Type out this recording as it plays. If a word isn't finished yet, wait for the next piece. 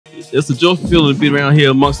it's a joyful feeling to be around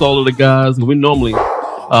here amongst all of the guys. We normally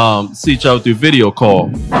see each other through video call,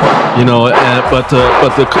 you know, but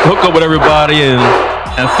to hook up with everybody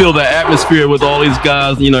and feel the atmosphere with all these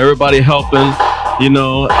guys, you know, everybody helping, you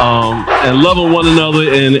know, and loving one another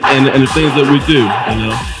and the things that we do, you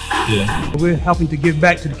know. Yeah. We're helping to give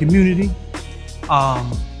back to the community.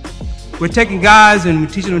 We're taking guys and we're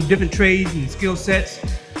teaching them different trades and skill sets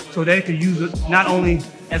so they can use it not only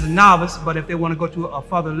as a novice, but if they want to go to a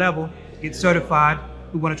further level, get certified,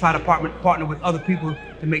 we want to try to partner with other people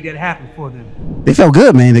to make that happen for them. They felt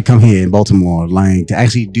good, man, to come here in Baltimore, like to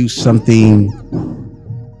actually do something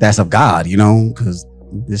that's of God, you know, because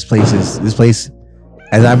this place,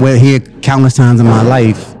 as I went here countless times in my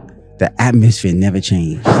life, the atmosphere never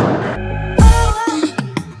changed.